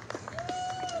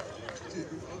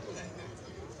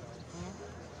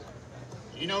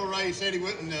 You know, Ray said he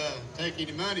wouldn't take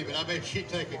any money, but I bet she'd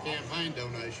take a campaign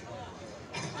donation.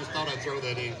 Just thought I'd throw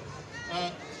that in.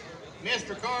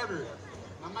 Mr. Carter,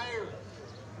 my mayor.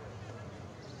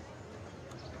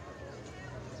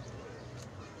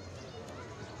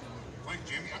 Thank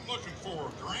you, Jimmy. I'm looking for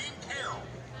Grand Carol.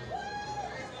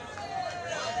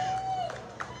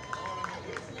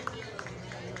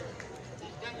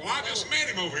 Well, I just met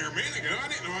him over here a minute ago. I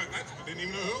didn't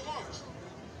even know who it was.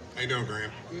 How you doing,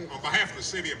 Graham? On behalf of the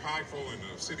city of Pikeville and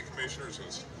the city commissioners,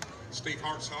 it's Steve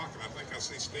Hartsock, and I think I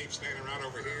see Steve standing right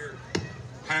over here.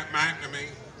 Pat McNamee,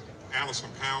 Allison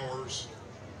Powers,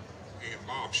 and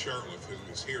Bob Shurtleff,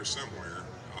 who is here somewhere.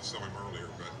 I saw him earlier,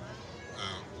 but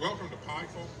welcome to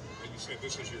Pikeville. And you said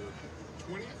this is your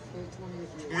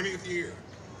 20th? 20th year.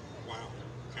 Wow.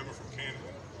 Coming from Canada.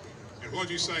 And what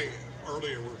did you say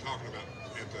earlier we were talking about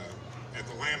at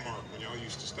the landmark when y'all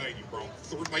used to stay? You brought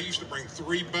they used to bring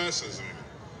 3 buses in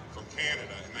from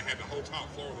Canada, and they had the whole top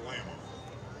floor of the landmark.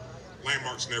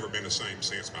 Landmark's never been the same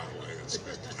since, by the way.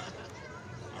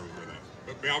 I remember that.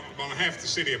 But on behalf of the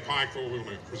city of Pikeville, we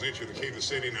want to present you the key to the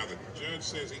city. Now, the judge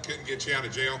says he couldn't get you out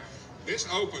of jail. This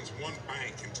opens one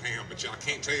bank in town, but I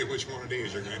can't tell you which one it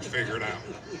is. You're going to have to figure it out.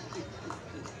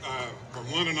 From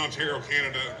London, Ontario,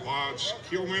 Canada, Lodge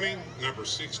Kilwinning, number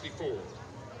 64.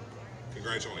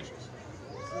 Congratulations.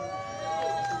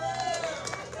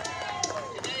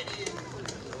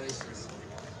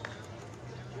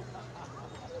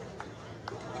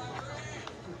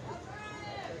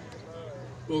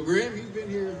 Well, Graham, you've been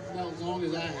here about as long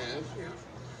as I have,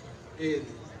 and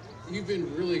you've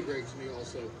been really great to me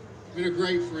also. You've been a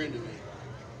great friend to me.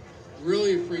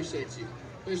 Really appreciate you,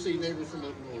 especially neighbors from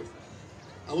up north.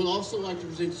 I would also like to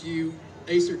present to you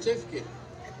a certificate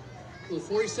for the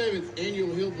 47th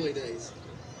Annual Hillbilly Days.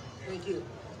 Thank you.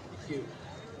 Thank you.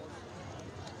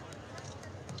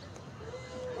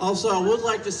 Also, I would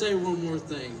like to say one more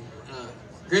thing.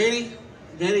 Granny,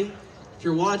 Betty, if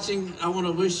you're watching, I want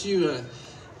to wish you a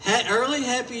early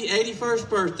happy 81st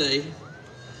birthday.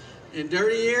 And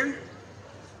Dirty Ear,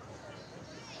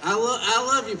 I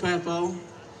love you, Papaw.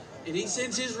 And he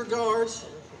sends his regards,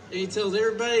 and he tells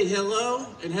everybody hello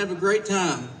and have a great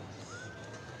time.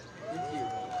 Thank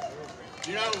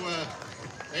you. You know,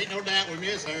 ain't no doubt we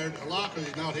miss her a lot because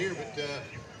he's not here, but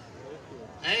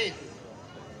hey,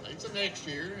 it's the next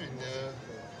year, and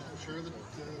I'm sure that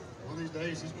one of these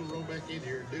days he's going to roll back in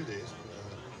here and do this.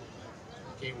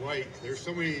 Can't wait. There's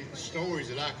so many stories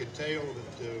that I could tell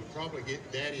that probably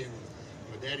get Daddy, and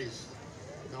my Daddy's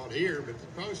not here, but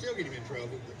probably still get him in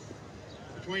trouble.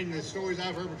 But between the stories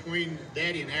I've heard between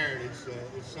Daddy and Harold,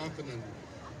 it's something, and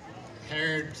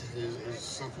Harold is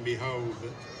something to behold.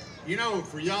 But you know,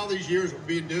 for y'all these years we've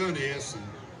been doing this, and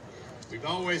we've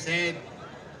always had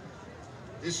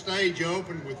this stage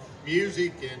open with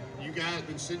music, and you guys have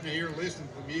been sitting here listening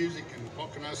to the music, and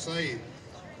what can I say?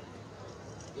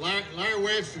 Larry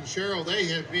Webster and Cheryl, they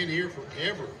have been here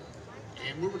forever.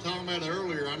 And we were talking about it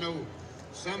earlier. I know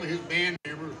some of his band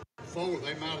members before,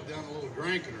 they might have done a little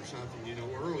drinking or something, you know,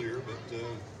 earlier, but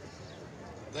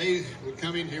they would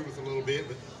come in here with a little bit.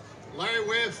 But Larry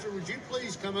Webster, would you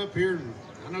please come up here? And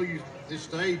I know you, this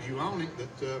stage, you own it,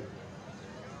 but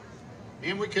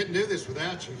man, we couldn't do this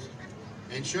without you.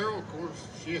 And Cheryl, of course,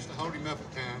 she has to hold him up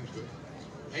at times, but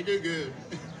they do good.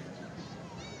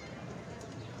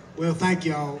 Well, thank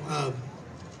y'all.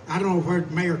 I don't know where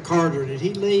Mayor Carter, did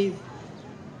he leave?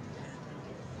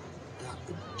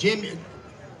 Jimmy,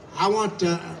 I want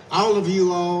all of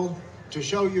you all to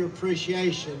show your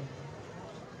appreciation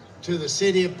to the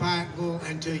city of Pikeville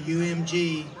and to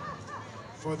UMG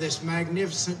for this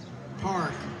magnificent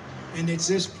park. And it's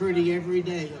this pretty every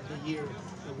day of the year.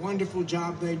 A wonderful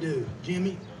job they do.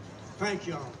 Jimmy, thank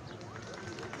y'all.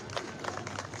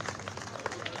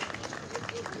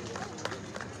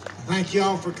 Thank you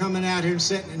all for coming out here and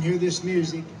sitting and hear this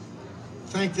music.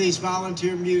 Thank these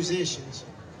volunteer musicians,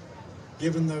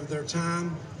 giving their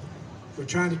time. We're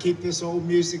trying to keep this old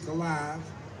music alive.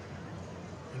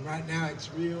 And right now it's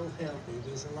real healthy.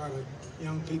 There's a lot of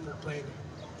young people playing it.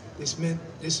 This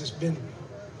has been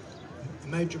a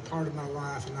major part of my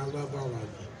life, and I love all of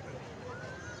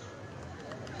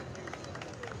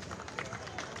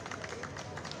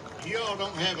you. You all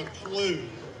don't have a clue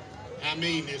how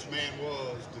mean this man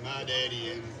was to my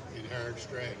daddy and Harold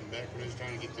Stratton back when he was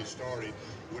trying to get this started.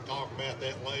 We'll talk about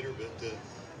that later, but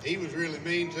he was really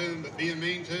mean to him, but being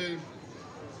mean to him,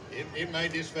 it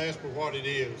made this festival what it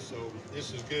is, so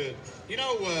this is good. You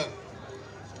know,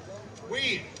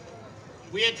 we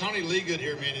had Tony Leagood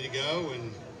here a minute ago,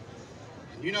 and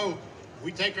you know,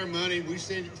 we take our money, we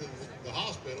send it to the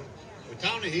hospital, but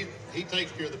Tony, he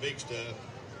takes care of the big stuff.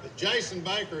 But Jason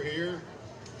Baker here,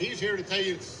 he's here to tell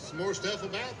you some more stuff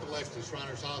about the Lexington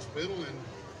Shriners Hospital, and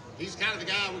he's kind of the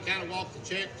guy we kind of walked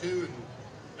the check to, and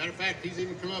matter of fact, he's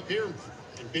even come up here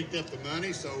and picked up the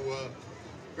money, so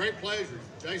great pleasure.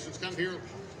 Jason's come here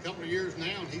a couple of years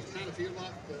now, and he's kind of feel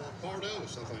like part of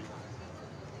us, I think.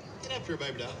 Get up here,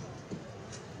 baby doll.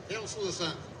 Tell us a little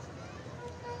something.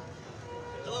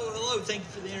 Hello, hello. Thank you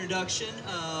for the introduction.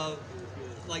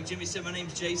 Like Jimmy said, my name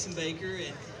is Jason Baker,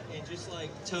 and just like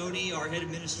Tony, our head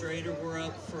administrator, we're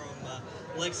up from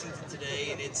Lexington today,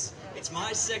 and it's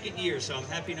my second year, so I'm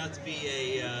happy not to be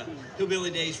a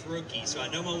Hillbilly Days rookie. So I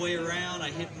know my way around. I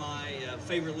hit my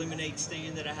favorite lemonade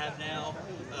stand that I have now,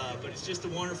 but it's just a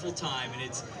wonderful time, and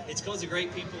it's because of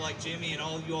great people like Jimmy and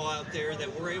all of you all out there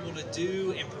that we're able to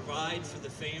do and provide for the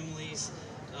families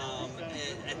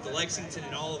at the Lexington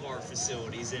and all of our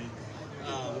facilities. And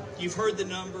you've heard the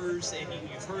numbers and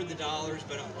you've heard the dollars,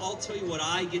 but I'll tell you what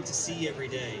I get to see every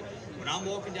day. When I'm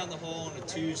walking down the hall on a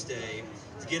Tuesday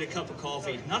to get a cup of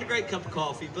coffee, not a great cup of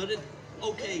coffee, but an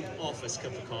okay office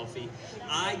cup of coffee,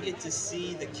 I get to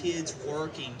see the kids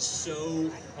working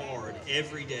so hard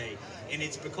every day. And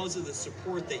it's because of the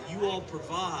support that you all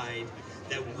provide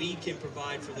that we can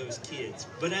provide for those kids.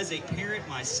 But as a parent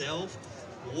myself,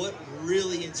 what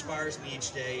really inspires me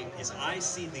each day is I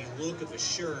see the look of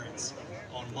assurance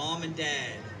on mom and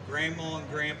dad, grandma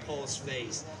and grandpa's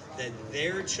face that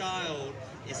their child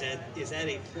is at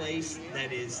a place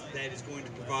that is going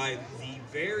to provide the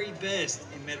very best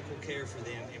in medical care for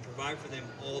them and provide for them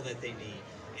all that they need.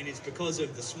 And it's because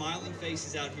of the smiling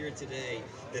faces out here today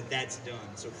that that's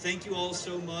done. So thank you all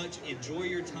so much. Enjoy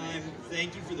your time.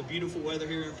 Thank you for the beautiful weather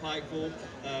here in Pikeville.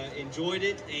 Enjoyed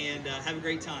it, and have a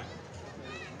great time.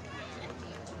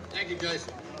 Thank you,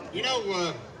 Jason. You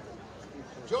know,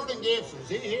 Jordan Gibson, is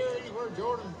he here anywhere,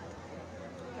 Jordan?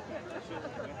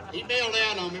 He bailed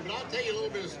out on me, but I'll tell you a little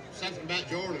bit of something about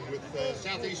Jordan with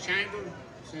Southeast Chamber,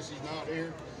 since he's not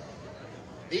here.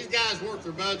 These guys work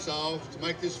their butts off to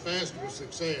make this festival a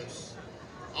success.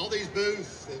 All these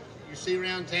booths that you see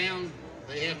around town,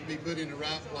 they have to be put in the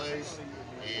right place,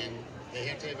 and they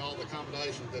have to have all the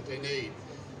accommodations that they need.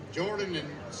 Jordan and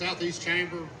Southeast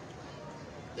Chamber,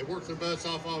 they work their butts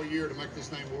off all year to make this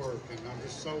thing work, and I'm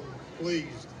just so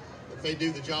pleased that they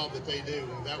do the job that they do.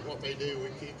 And without what they do,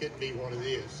 it couldn't be what it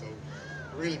is. So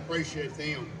I really appreciate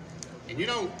them. And you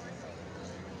know,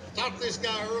 I talked to this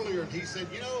guy earlier, and he said,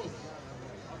 you know,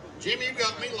 Jimmy, you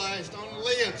got me last on the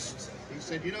list. He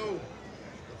said, you know,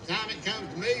 the time it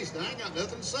comes to me, he said, I ain't got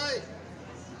nothing to say.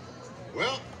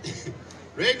 Well,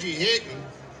 Reggie Hickman,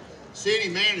 city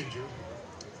manager,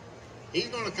 he's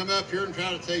going to come up here and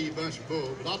try to tell you a bunch of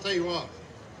bull, but I'll tell you what,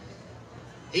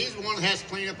 he's the one that has to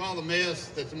clean up all the mess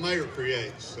that the mayor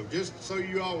creates. So just so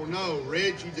you all know,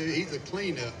 Reggie, he's a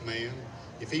cleanup man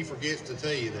if he forgets to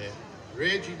tell you that.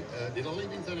 Reggie, did I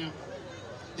leave anything out?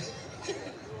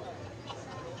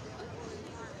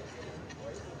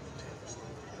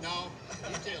 No,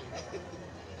 you tell me.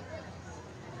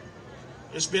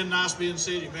 It's been nice being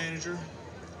city manager.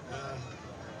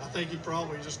 I think he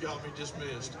probably just got me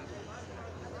dismissed.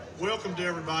 Welcome to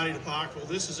everybody to Pikeville.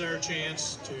 This is our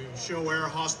chance to show our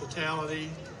hospitality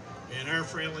and our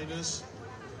friendliness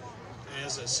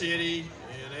as a city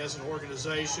and as an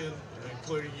organization,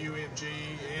 including UMG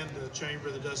and the chamber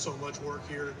that does so much work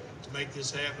here to make this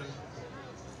happen.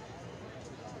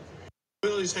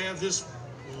 Hillbillies have this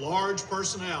large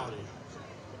personality,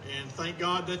 and thank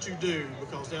God that you do,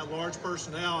 because that large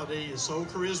personality is so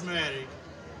charismatic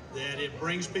that it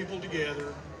brings people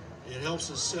together. It helps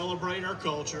us celebrate our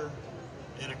culture,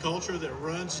 and a culture that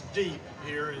runs deep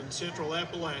here in Central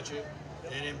Appalachia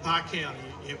and in Pike County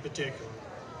in particular.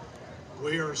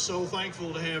 We are so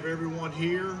thankful to have everyone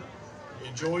here.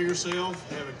 Enjoy yourself,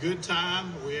 have a good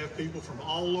time. We have people from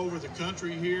all over the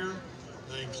country here,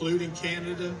 including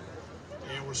Canada,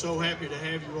 and we're so happy to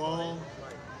have you all.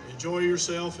 Enjoy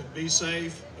yourself and be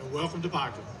safe, and welcome to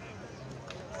Pikeville.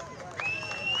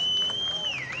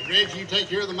 Reggie, you take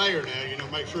care of the mayor now, you know,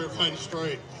 make sure everything's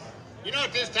straight. You know,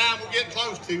 at this time, we're getting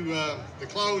close to the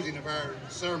closing of our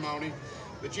ceremony.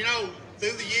 But, you know,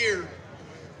 through the year,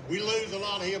 we lose a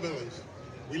lot of hillbillies.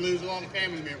 We lose a lot of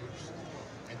family members.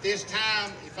 At this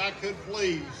time, if I could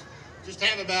please, just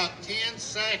have about 10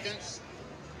 seconds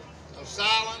of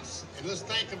silence, and let's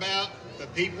think about the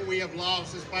people we have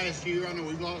lost this past year. I know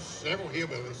we've lost several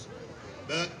hillbillies,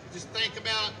 but just think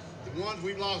about the ones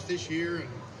we've lost this year, and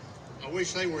I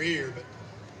wish they were here, but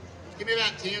give me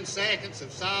about 10 seconds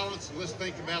of silence, and let's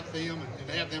think about them and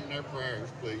have them in their prayers,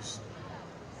 please.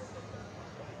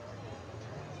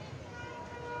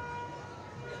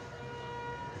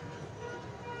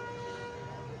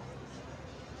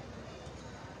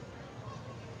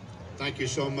 Thank you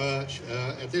so much.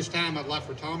 At this time, I'd like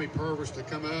for Tommy Purvis to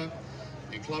come up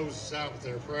and close us out with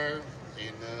their prayer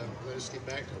and let us get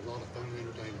back to a lot of fun and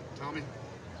entertainment. Tommy?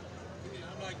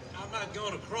 I'm not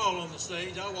going to crawl on the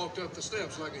stage. I walked up the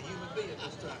steps like a human being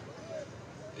this time.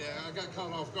 Yeah, I got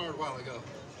caught off guard a while ago.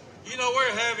 You know,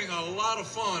 we're having a lot of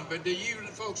fun, but do you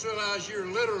folks realize you're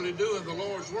literally doing the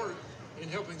Lord's work in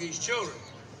helping these children?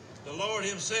 The Lord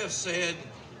himself said,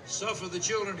 "Suffer the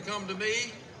children to come to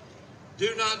me.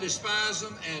 Do not despise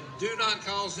them and do not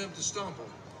cause them to stumble."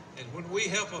 And when we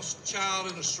help a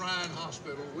child in a shrine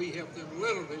hospital, we help them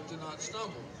literally to not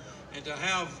stumble and to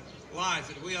have life,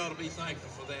 and we ought to be thankful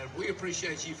for that. We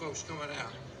appreciate you folks coming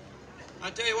out. I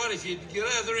tell you what, if you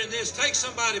gather in this, take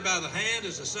somebody by the hand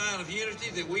as a sign of unity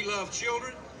that we love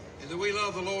children and that we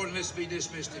love the Lord, and let's be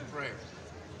dismissed in prayer.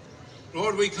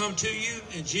 Lord, we come to you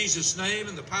in Jesus' name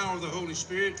and the power of the Holy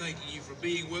Spirit, thanking you for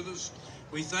being with us.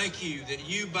 We thank you that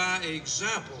you, by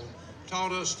example,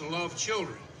 taught us to love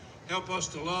children. Help us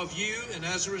to love you, and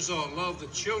as a result, love the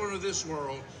children of this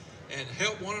world and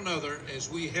help one another as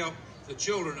we help the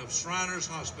children of Shriners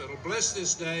Hospital. Bless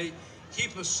this day,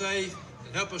 keep us safe,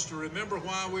 and help us to remember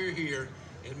why we're here,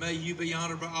 and may you be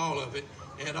honored by all of it.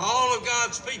 And all of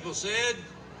God's people said,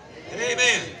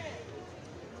 Amen.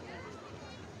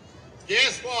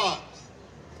 Guess what?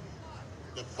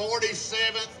 The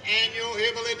 47th Annual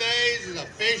Hillbilly Days is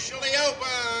officially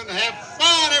open. Have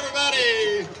fun,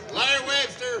 everybody. Larry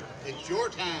Webster, it's your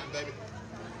time, baby.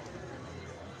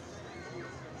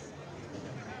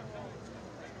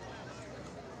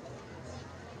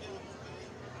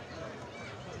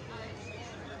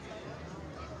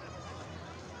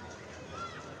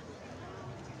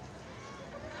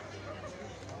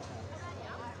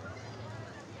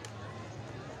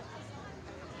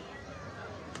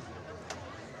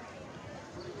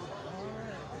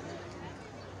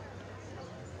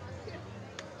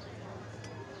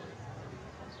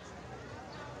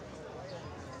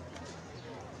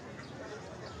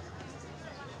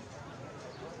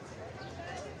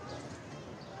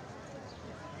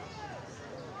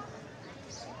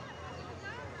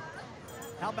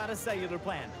 How about a cellular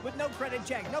plan with no credit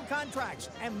check, no contracts,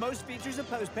 and most features of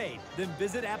postpaid? Then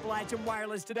visit Appalachian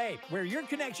Wireless today, where your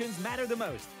connections matter the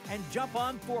most, and jump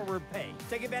on Forward Pay.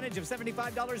 Take advantage of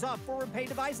 $75 off Forward Pay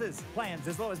devices. Plans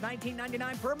as low as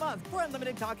 $19.99 per month for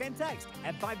unlimited talk and text.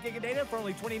 Add 5 gig of data for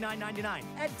only $29.99.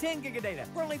 Add 10 gig of data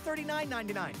for only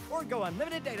 $39.99. Or go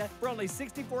unlimited data for only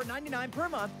 $64.99 per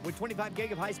month with 25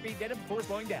 gig of high-speed data before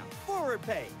slowing down. Forward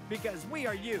Pay, because we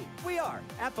are you. We are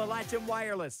Appalachian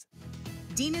Wireless.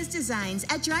 Dina's Designs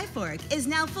at Dry Fork is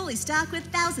now fully stocked with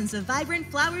thousands of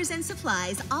vibrant flowers and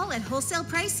supplies, all at wholesale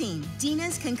pricing.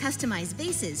 Dina's can customize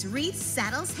vases, wreaths,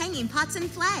 saddles, hanging pots,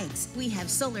 and flags. We have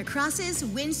solar crosses,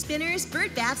 wind spinners,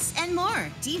 bird baths, and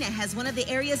more. Dina has one of the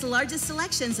area's largest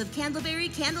selections of candleberry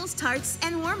candles, tarts,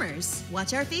 and warmers.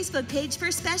 Watch our Facebook page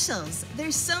for specials.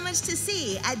 There's so much to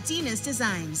see at Dina's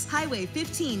Designs. Highway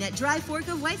 15 at Dry Fork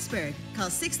of Whitesburg. Call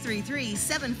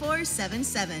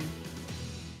 633-7477.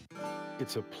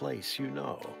 It's a place you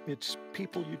know. It's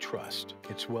people you trust.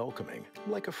 It's welcoming,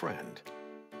 like a friend.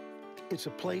 It's a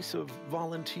place of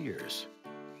volunteers.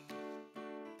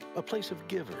 A place of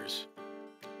givers,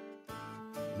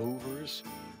 movers,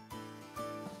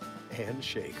 and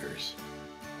shakers.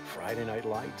 Friday night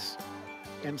lights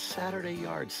and Saturday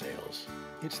yard sales.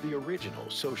 It's the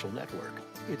original social network.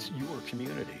 It's your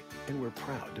community, and we're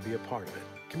proud to be a part of it.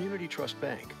 Community Trust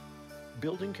Bank.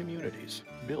 Building communities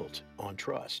built on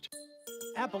trust.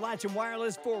 Appalachian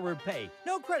Wireless Forward Pay.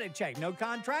 No credit check, no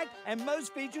contract, and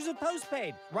most features of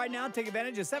postpaid. Right now, take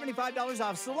advantage of $75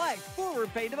 off select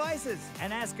Forward Pay devices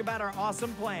and ask about our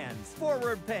awesome plans.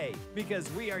 Forward Pay,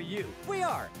 because we are you. We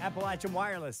are Appalachian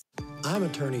Wireless. I'm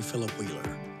attorney Philip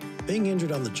Wheeler. Being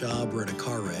injured on the job or in a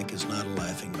car wreck is not a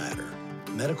laughing matter.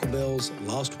 Medical bills,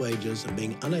 lost wages, and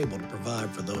being unable to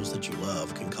provide for those that you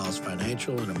love can cause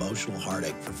financial and emotional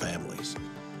heartache for families.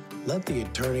 Let the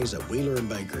attorneys at Wheeler &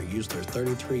 Baker use their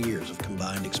 33 years of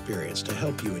combined experience to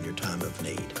help you in your time of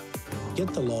need.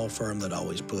 Get the law firm that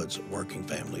always puts working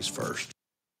families first.